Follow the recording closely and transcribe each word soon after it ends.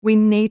We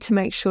need to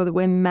make sure that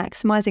we're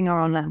maximizing our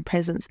online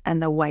presence.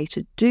 And the way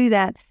to do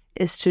that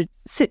is to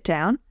sit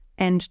down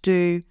and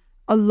do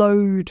a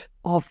load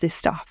of this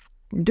stuff.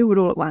 Do it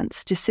all at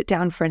once. Just sit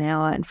down for an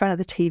hour in front of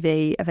the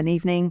TV of an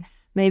evening,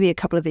 maybe a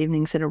couple of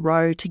evenings in a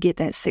row to get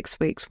that 6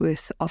 weeks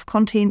worth of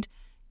content,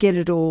 get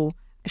it all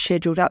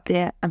scheduled up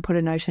there and put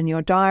a note in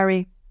your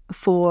diary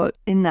for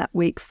in that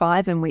week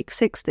 5 and week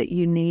 6 that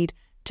you need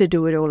to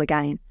do it all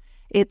again.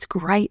 It's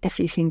great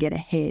if you can get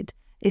ahead,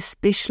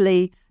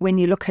 especially when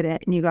you look at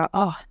it and you go,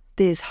 oh,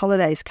 there's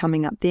holidays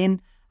coming up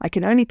then. I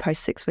can only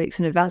post 6 weeks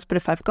in advance, but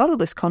if I've got all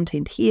this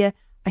content here,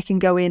 I can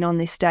go in on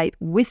this date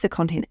with the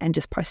content and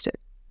just post it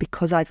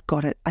because I've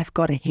got it. I've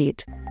got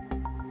ahead.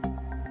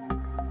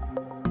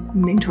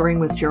 Mentoring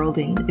with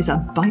Geraldine is a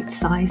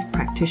bite-sized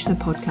practitioner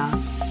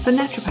podcast for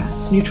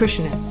naturopaths,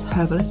 nutritionists,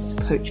 herbalists,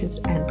 coaches,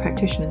 and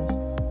practitioners.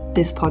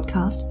 This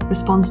podcast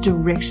responds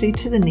directly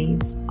to the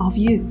needs of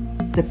you,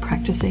 the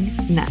practicing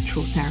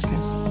natural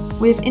therapist.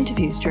 We have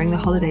interviews during the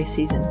holiday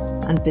season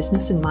and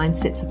business and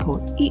mindset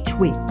support each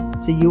week,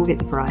 so you'll get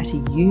the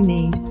variety you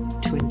need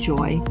to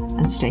enjoy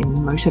and stay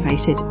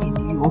motivated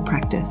in your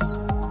practice.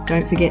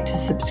 Don't forget to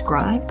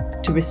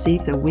subscribe to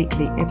receive the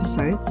weekly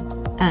episodes.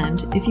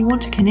 And if you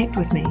want to connect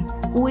with me,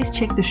 always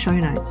check the show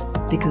notes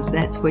because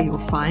that's where you'll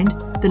find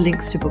the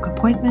links to book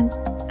appointments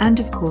and,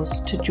 of course,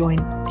 to join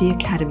the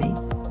Academy,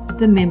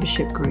 the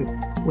membership group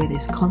where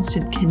there's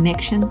constant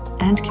connection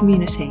and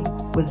community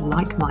with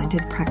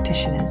like-minded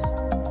practitioners.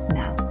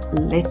 Now,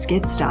 let's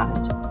get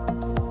started.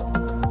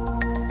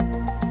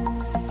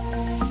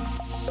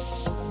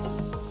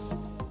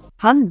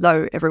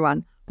 Hello,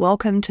 everyone.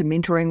 Welcome to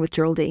Mentoring with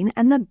Geraldine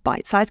and the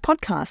Bite Size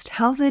Podcast.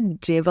 How the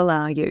devil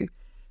are you?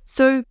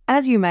 So,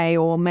 as you may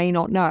or may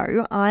not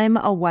know, I'm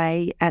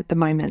away at the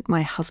moment.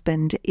 My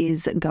husband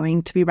is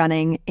going to be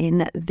running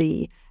in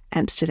the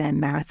Amsterdam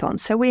Marathon.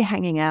 So we're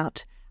hanging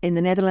out in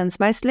the Netherlands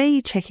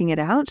mostly, checking it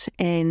out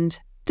and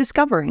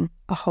discovering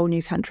a whole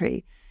new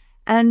country.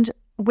 And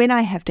when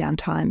I have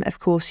downtime, of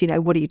course,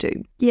 what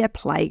do? Yeah,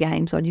 play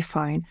games on your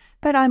phone.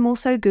 But I'm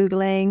also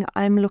Googling,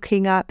 I'm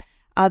looking up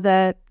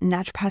other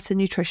naturopaths and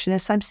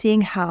nutritionists. I'm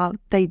seeing how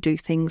they do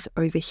things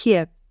over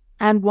here.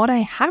 And what I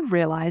have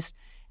realized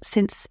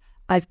since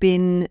I've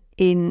been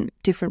in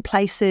different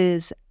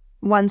places,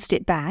 one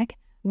step back,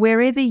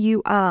 wherever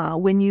you are,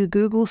 when you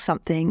Google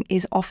something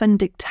is often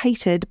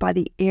dictated by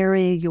the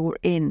area you're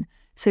in.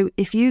 So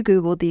if you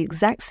Google the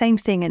exact same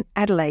thing in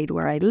Adelaide,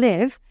 where I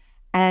live,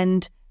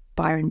 and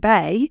Byron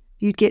Bay,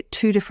 you'd get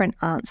two different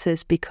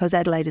answers because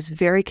Adelaide is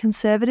very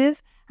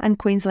conservative and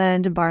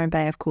Queensland and Byron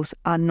Bay, of course,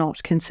 are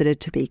not considered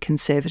to be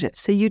conservative.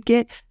 So you'd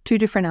get two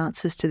different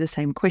answers to the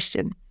same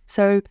question.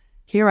 So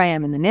here I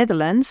am in the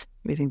Netherlands,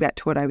 moving back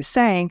to what I was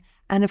saying,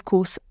 and of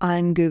course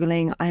I'm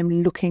Googling, I'm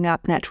looking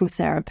up natural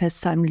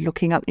therapists, I'm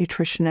looking up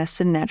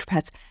nutritionists and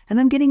naturopaths, and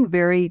I'm getting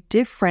very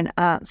different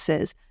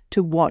answers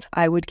to what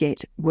I would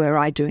get were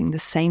I doing the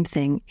same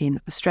thing in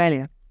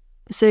Australia.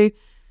 So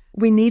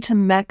we need to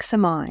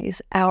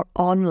maximize our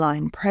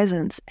online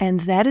presence,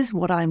 and that is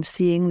what I'm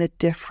seeing the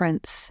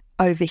difference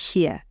over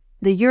here.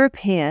 The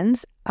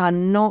Europeans are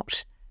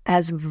not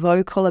as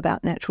vocal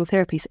about natural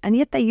therapies, and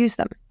yet they use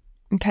them.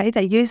 Okay,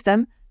 they use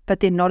them, but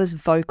they're not as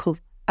vocal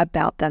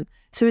about them.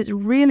 So it's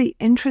really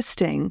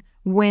interesting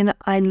when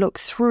I look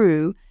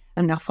through,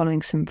 I'm now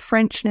following some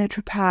French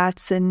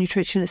naturopaths and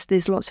nutritionists.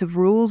 There's lots of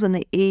rules in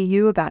the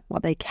EU about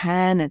what they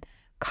can and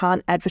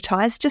can't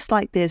advertise, just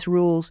like there's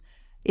rules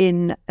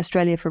in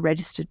Australia for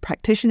registered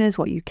practitioners,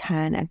 what you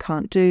can and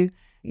can't do.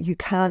 You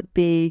can't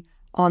be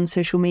on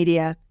social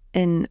media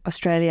in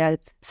Australia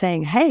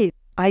saying, hey,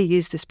 I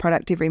use this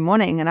product every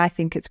morning and I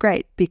think it's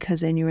great,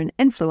 because then you're an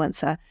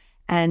influencer.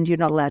 And you're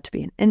not allowed to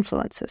be an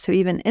influencer. So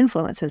even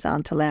influencers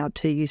aren't allowed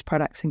to use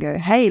products and go,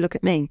 hey, look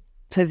at me.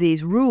 So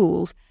these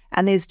rules,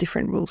 and there's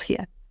different rules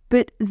here.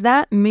 But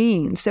that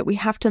means that we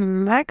have to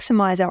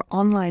maximize our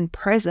online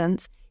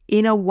presence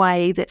in a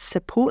way that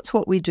supports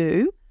what we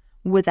do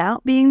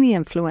without being the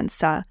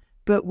influencer,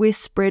 but we're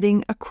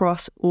spreading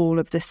across all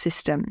of the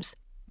systems.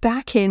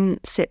 Back in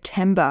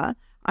September,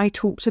 I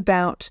talked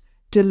about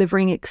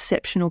delivering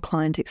exceptional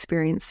client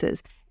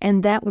experiences.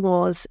 And that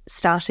was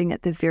starting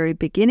at the very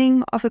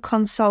beginning of the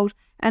consult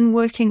and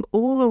working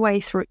all the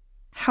way through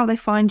how they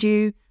find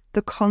you,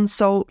 the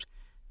consult,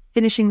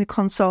 finishing the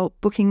consult,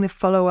 booking the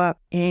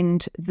follow-up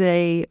and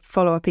the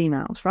follow-up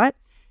emails, right?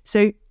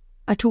 So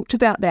I talked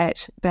about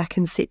that back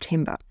in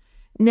September.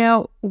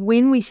 Now,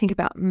 when we think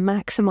about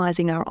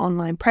maximizing our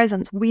online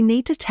presence, we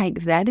need to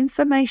take that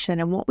information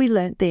and what we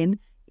learnt then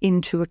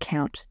into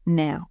account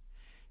now.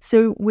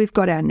 So we've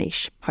got our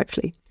niche,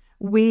 hopefully.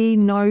 We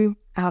know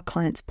our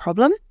client's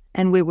problem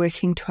and we're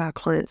working to our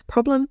client's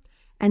problem.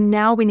 And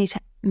now we need to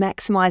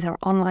maximize our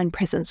online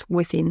presence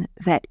within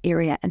that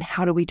area. And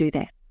how do we do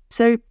that?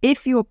 So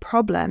if your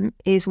problem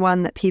is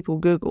one that people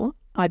Google,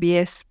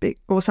 IBS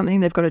or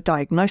something they've got a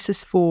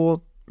diagnosis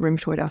for,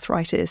 rheumatoid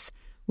arthritis,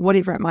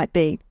 whatever it might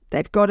be,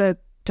 they've got a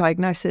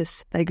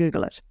diagnosis, they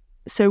Google it.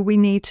 So we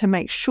need to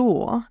make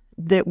sure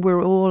that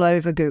we're all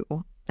over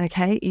Google.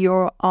 Okay,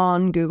 you're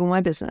on Google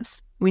My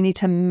Business. We need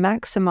to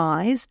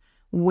maximize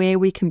where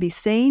we can be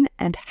seen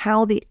and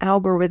how the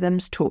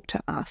algorithms talk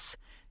to us.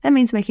 That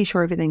means making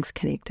sure everything's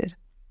connected.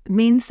 It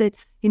means that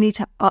you need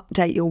to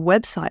update your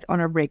website on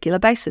a regular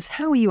basis.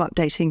 How are you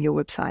updating your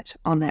website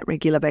on that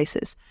regular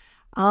basis?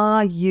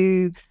 Are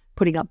you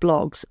putting up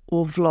blogs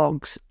or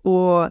vlogs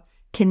or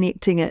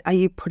connecting it? Are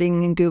you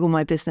putting in Google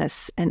My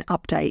Business an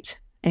update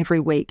every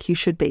week? You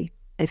should be.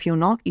 If you're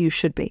not, you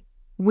should be.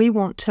 We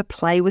want to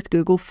play with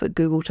Google for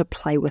Google to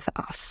play with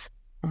us.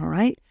 All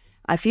right?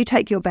 If you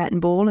take your bat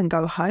and ball and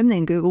go home,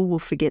 then Google will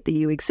forget that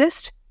you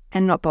exist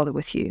and not bother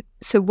with you.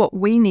 So what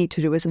we need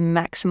to do is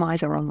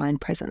maximize our online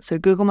presence. So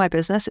Google My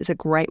Business is a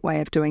great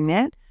way of doing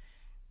that.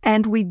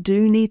 And we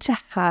do need to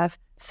have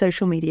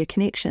social media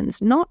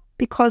connections, not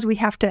because we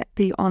have to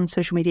be on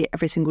social media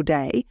every single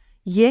day.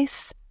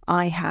 Yes,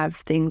 I have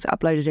things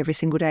uploaded every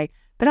single day,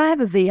 but I have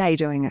a VA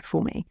doing it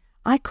for me.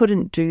 I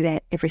couldn't do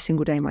that every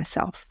single day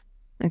myself.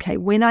 Okay,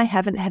 when I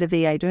haven't had a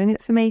VA doing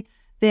it for me,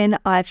 then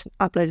I've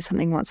uploaded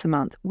something once a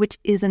month, which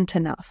isn't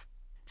enough.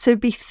 So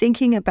be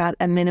thinking about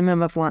a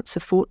minimum of once a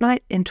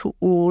fortnight into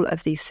all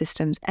of these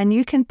systems, and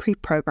you can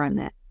pre-program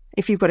that.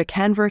 If you've got a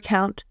Canva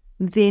account,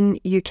 then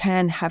you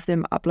can have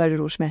them uploaded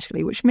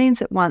automatically, which means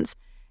that once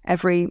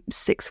every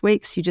 6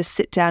 weeks, you just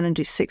sit down and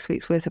do 6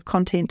 weeks worth of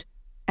content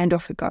and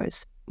off it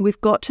goes.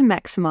 We've got to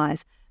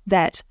maximize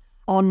that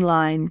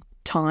online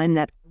time,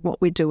 that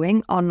what we're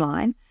doing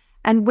online.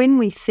 And when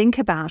we think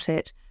about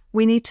it,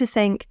 we need to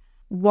think,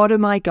 what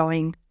am I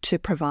going to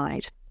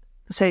provide?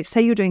 So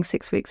say you're doing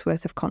 6 weeks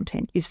worth of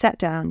content. You've sat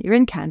down, you're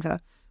in Canva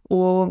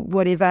or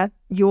whatever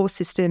your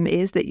system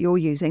is that you're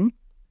using,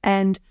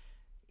 and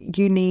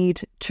you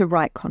need to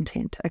write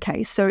content.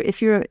 Okay, so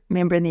if you're a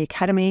member in the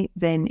Academy,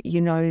 then you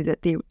know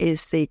that there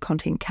is the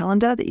content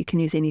calendar that you can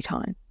use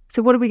anytime.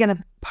 So what are we going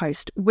to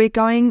post? We're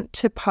going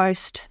to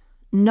post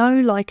know,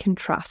 like, and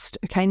trust.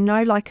 Okay,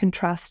 know, like, and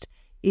trust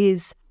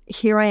is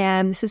here I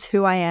am, this is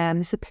who I am,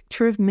 this is a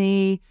picture of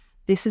me,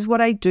 this is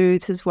what I do,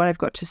 this is what I've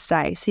got to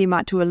say. So you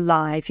might do a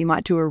live, you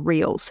might do a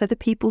reel, so that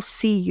people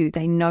see you,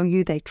 they know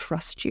you, they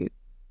trust you.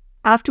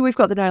 After we've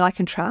got the know, like,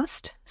 and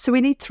trust, so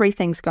we need 3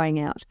 things going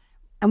out.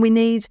 And we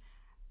need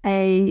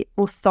a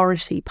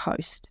authority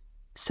post.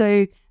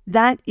 So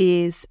that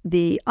is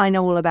I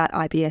know all about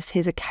IBS,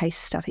 here's a case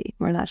study.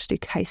 We're allowed to do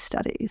case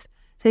studies.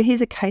 So here's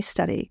a case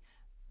study.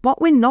 What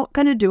we're not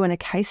going to do in a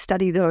case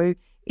study, though,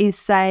 is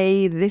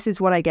say, this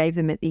is what I gave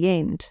them at the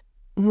end.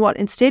 What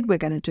instead we're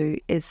going to do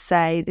is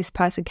say, this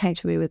person came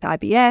to me with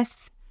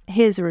IBS.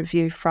 Here's a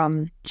review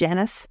from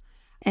Janice,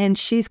 and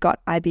she's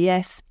got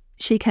IBS.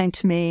 She came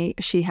to me,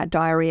 she had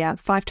diarrhea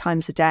 5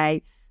 times a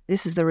day.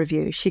 This is the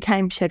review. She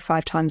had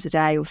 5 times a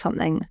day or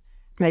something.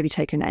 Maybe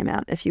take her name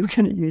out if you were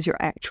going to use your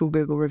actual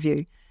Google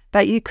review.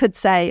 But you could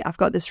say, I've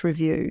got this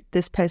review.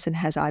 This person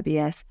has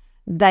IBS.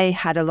 They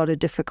had a lot of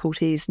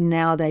difficulties.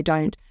 Now they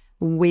don't.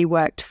 We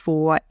worked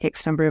for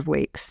X number of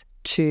weeks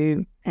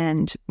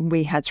and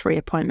we had 3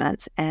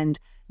 appointments, and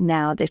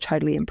now they're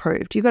totally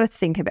improved. You've got to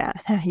think about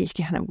how you're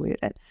going to word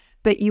it.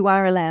 But you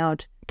are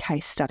allowed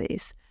case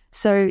studies.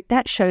 So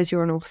that shows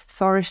you're an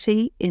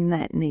authority in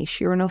that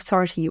niche. You're an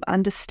authority. You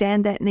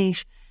understand that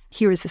niche.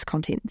 Here is this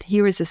content.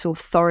 Here is this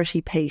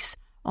authority piece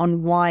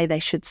on why they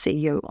should see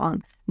you,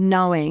 on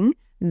knowing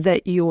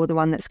that you're the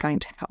one that's going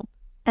to help.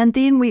 And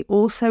then we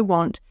also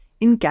want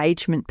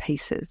engagement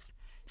pieces.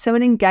 So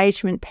an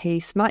engagement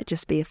piece might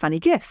just be a funny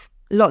GIF.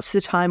 Lots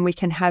of the time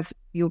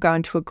you'll go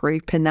into a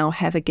group and they'll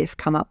have a GIF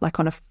come up like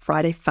on a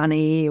Friday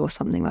Funny or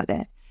something like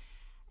that.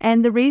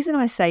 And the reason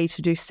I say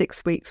to do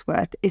 6 weeks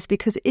worth is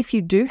because if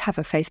you do have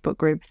a Facebook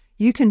group,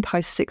 you can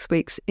post 6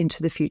 weeks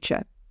into the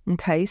future.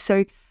 Okay,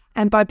 so,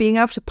 and by being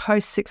able to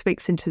post 6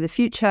 weeks into the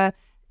future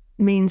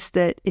means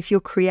that if you're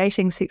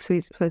creating 6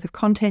 weeks worth of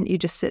content, you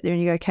just sit there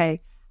and you go,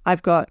 okay,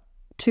 I've got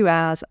 2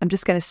 hours. I'm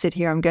just going to sit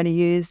here. I'm going to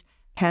use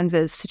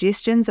Canva's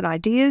suggestions and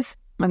ideas.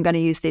 I'm going to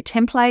use their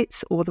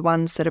templates or the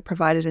ones that are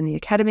provided in the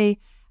Academy.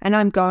 And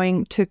I'm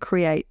going to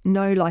create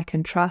know, like,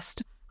 and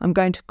trust. I'm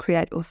going to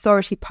create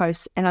authority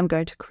posts, and I'm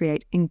going to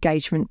create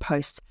engagement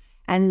posts,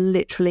 and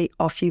literally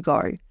off you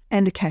go.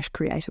 And a cash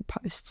creator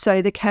post.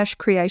 So the cash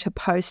creator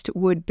post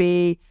would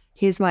be,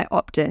 here's my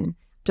opt-in.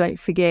 Don't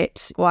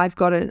forget, I've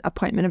got an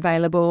appointment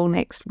available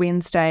next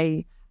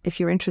Wednesday if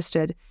you're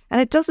interested. And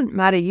it doesn't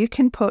matter. You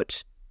can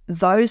put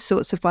those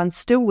sorts of ones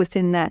still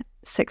within that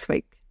 6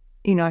 week,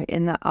 in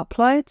the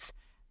uploads.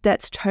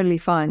 That's totally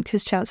fine,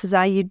 because chances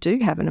are you do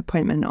have an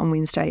appointment on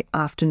Wednesday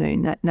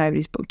afternoon that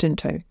nobody's booked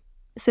into.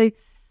 So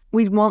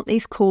we want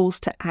these calls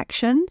to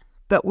action,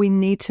 but we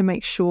need to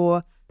make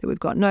sure that we've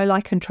got know,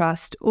 like, and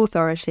trust,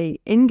 authority,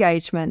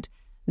 engagement,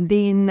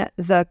 then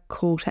the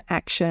call to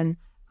action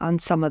on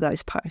some of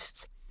those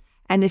posts.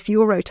 And if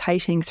you're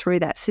rotating through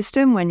that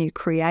system when you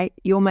create,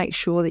 you'll make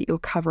sure that you're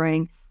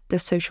covering the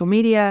social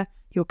media,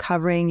 you're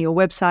covering your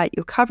website,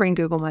 you're covering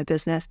Google My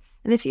Business.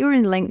 And if you're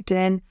in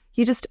LinkedIn,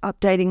 you're just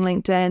updating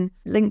LinkedIn.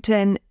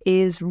 LinkedIn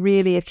is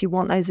really, if you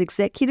want those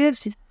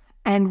executives,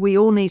 and we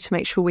all need to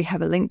make sure we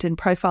have a LinkedIn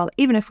profile,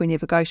 even if we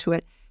never go to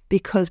it,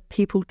 because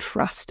people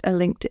trust a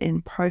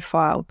LinkedIn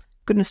profile.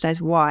 Goodness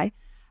knows why.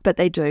 but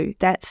they do.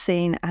 That's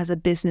seen as a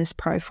business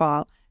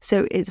profile.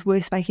 So it's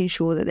worth making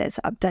sure that that's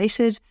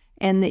updated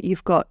and that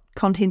you've got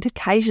content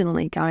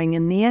occasionally going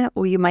in there,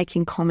 or you're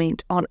making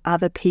comment on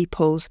other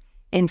people's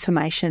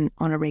information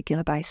on a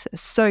regular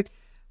basis. So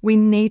we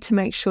need to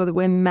make sure that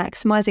we're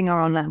maximizing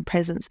our online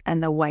presence.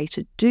 And the way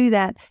to do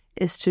that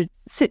is to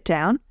sit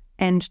down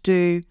and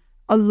do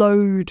a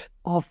load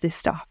of this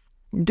stuff.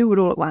 Do it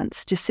all at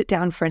once. Just sit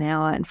down for an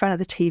hour in front of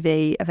the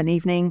TV of an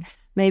evening,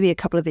 maybe a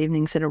couple of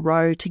evenings in a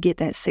row, to get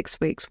that 6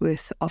 weeks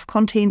worth of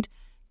content,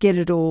 get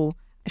it all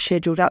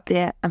scheduled up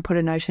there, and put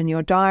a note in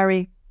your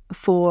diary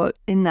for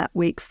in that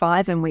week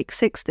 5 and week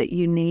 6 that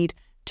you need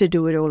to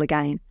do it all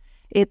again.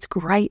 It's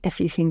great if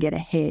you can get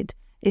ahead,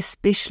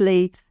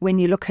 especially when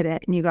you look at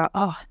it and you go,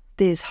 oh,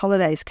 there's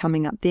holidays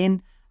coming up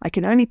then. I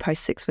can only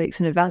post 6 weeks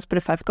in advance, but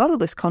if I've got all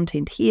this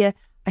content here,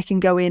 I can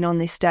go in on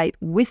this date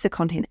with the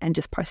content and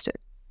just post it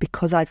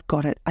because I've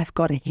got it. I've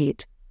got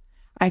ahead.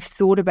 I've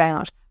thought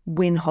about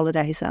when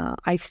holidays are.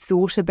 I've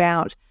thought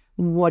about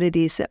what it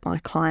is that my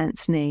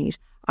clients need.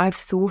 I've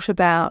thought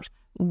about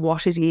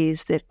what it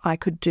is that I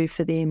could do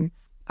for them.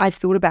 I've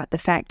thought about the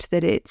fact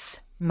that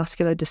it's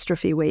muscular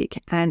dystrophy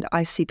week and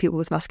I see people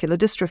with muscular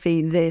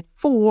dystrophy.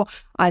 Therefore,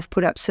 I've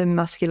put up some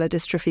muscular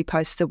dystrophy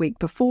posts the week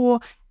before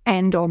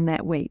and on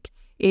that week.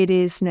 It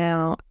is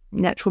now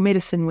Natural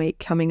Medicine Week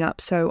coming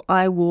up, so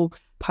I will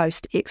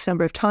post X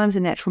number of times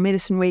in Natural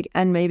Medicine Week,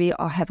 and maybe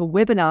I'll have a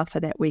webinar for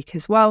that week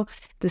as well.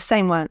 The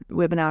same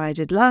webinar I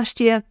did last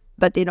year,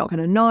 but they're not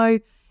going to know,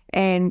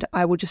 and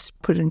I will just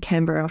put it in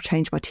Canva. I'll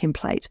change my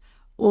template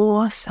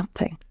or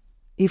something.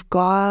 You've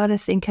got to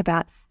think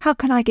about, how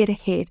can I get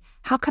ahead?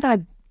 How can I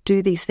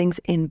do these things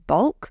in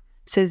bulk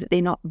so that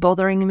they're not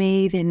bothering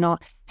me, they're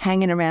not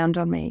hanging around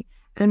on me?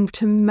 And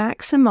to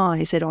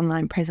maximize that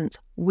online presence,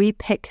 we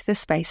pick the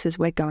spaces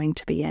we're going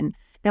to be in.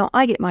 Now,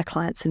 I get my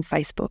clients in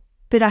Facebook,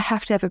 but I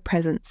have to have a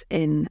presence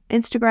in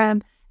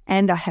Instagram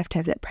and I have to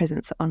have that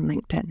presence on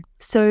LinkedIn.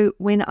 So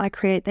when I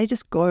create, they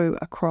just go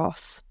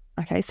across.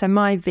 Okay, so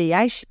my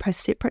VA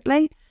posts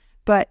separately,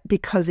 but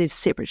because there's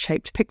separate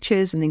shaped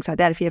pictures and things like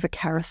that, if you have a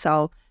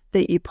carousel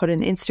that you put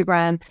in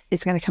Instagram,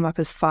 it's going to come up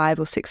as 5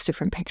 or 6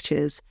 different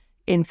pictures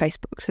in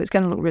Facebook. So it's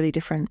going to look really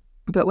different.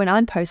 But when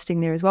I'm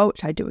posting there as well,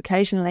 which I do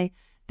occasionally,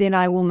 then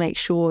I will make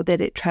sure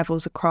that it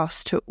travels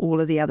across to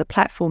all of the other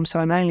platforms. So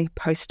I'm only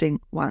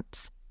posting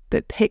once.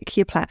 But pick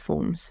your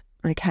platforms,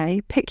 okay?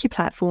 Pick your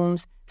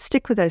platforms,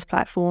 stick with those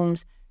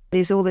platforms.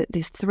 There's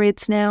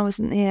Threads now,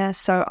 isn't there?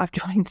 So I've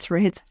joined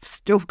Threads. I've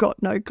still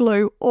got no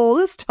clue all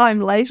this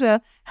time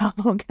later how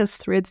long has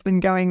Threads been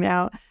going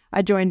now.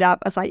 I joined up.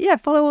 I was like, yeah,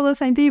 follow all the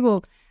same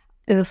people.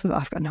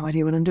 I've got no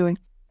idea what I'm doing.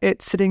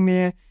 It's sitting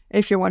there.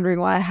 If you're wondering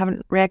why I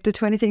haven't reacted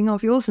to anything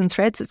of yours in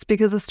Threads, it's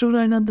because I still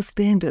don't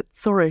understand it.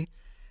 Sorry.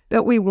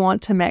 But we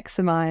want to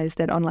maximize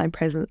that online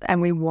presence, and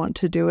we want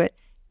to do it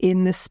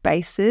in the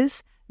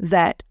spaces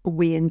that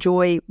we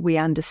enjoy, we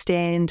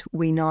understand,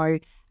 we know.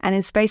 And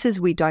in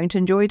spaces we don't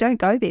enjoy, don't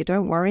go there.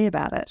 Don't worry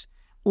about it.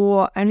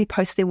 Or only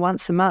post there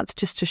once a month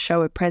just to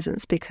show a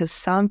presence, because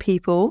some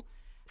people,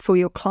 for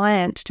your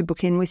client to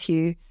book in with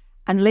you,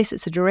 unless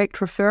it's a direct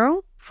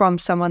referral from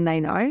someone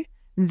they know,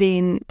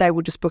 then they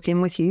will just book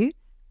in with you.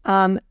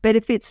 But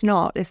if it's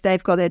not, if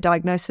they've got their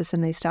diagnosis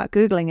and they start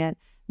Googling it,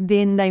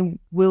 then they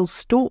will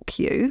stalk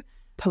you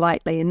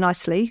politely and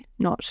nicely,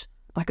 not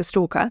like a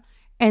stalker,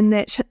 and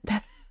that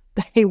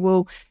they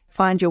will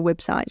find your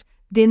website.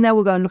 Then they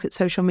will go and look at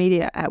social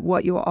media at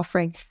what you're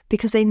offering,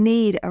 because they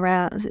need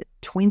around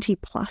 20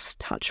 plus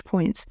touch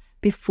points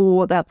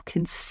before they'll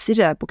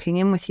consider booking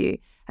in with you.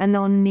 And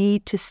they'll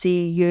need to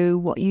see you,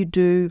 what you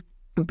do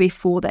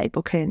before they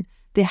book in.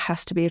 There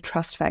has to be a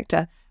trust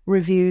factor.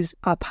 Reviews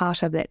are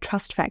part of that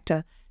trust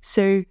factor.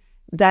 So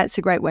that's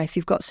a great way. If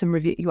you've got some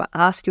review, you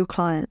ask your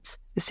clients.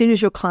 As soon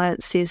as your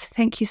client says,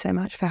 thank you so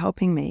much for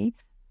helping me,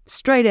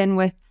 straight in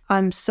with,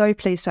 I'm so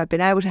pleased I've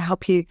been able to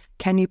help you.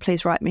 Can you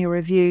please write me a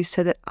review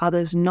so that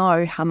others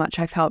know how much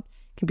I've helped?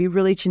 It can be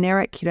really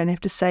generic. You don't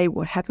have to say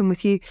what happened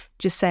with you.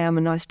 Just say I'm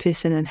a nice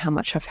person and how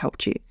much I've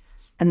helped you,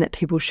 and that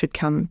people should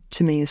come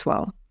to me as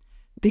well.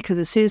 Because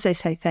as soon as they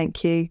say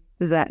thank you,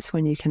 that's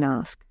when you can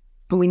ask.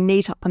 But we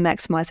need to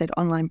maximize that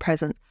online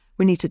presence.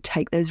 We need to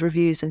take those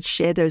reviews and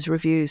share those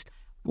reviews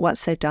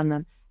once they've done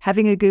them.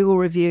 Having a Google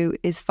review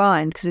is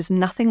fine because there's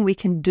nothing we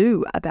can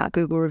do about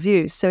Google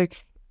reviews. So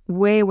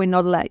where we're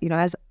not allowed,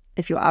 as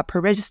if you're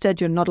APRA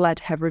registered, you're not allowed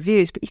to have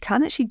reviews, but you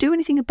can't actually do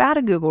anything about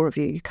a Google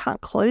review. You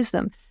can't close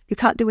them. You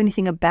can't do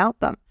anything about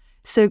them.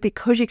 So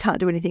because you can't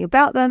do anything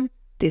about them,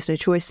 there's no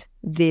choice.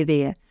 They're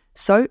there.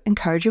 So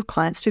encourage your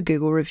clients to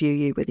Google review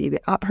you, whether you're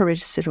APRA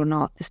registered or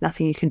not. There's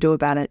nothing you can do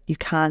about it. You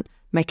can't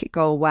make it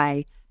go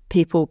away.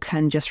 People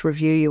can just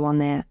review you on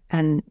there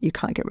and you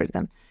can't get rid of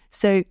them.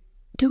 So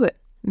do it.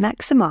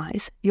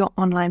 Maximize your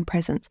online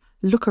presence.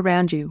 Look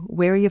around you.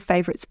 Where are your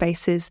favorite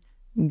spaces?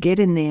 Get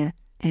in there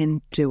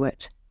and do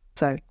it.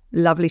 So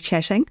lovely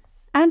chatting.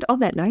 And on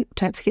that note,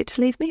 don't forget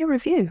to leave me a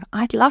review.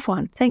 I'd love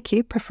one. Thank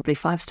you. Preferably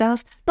 5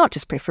 stars. Not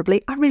just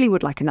preferably. I really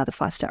would like another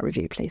 5-star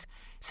review, please.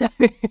 So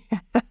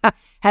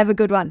have a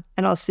good one,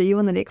 and I'll see you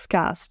on the next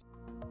cast.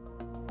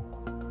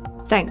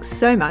 Thanks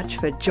so much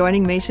for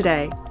joining me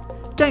today.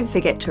 Don't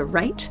forget to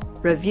rate,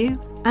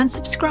 review, and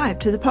subscribe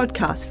to the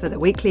podcast for the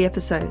weekly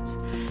episodes.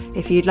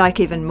 If you'd like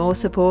even more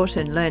support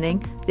and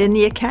learning, then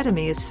the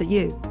Academy is for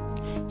you.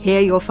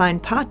 Here you'll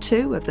find part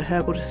 2 of the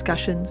herbal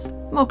discussions,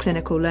 more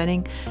clinical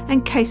learning,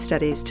 and case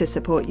studies to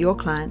support your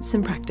clients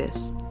in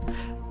practice.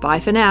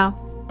 Bye for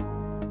now.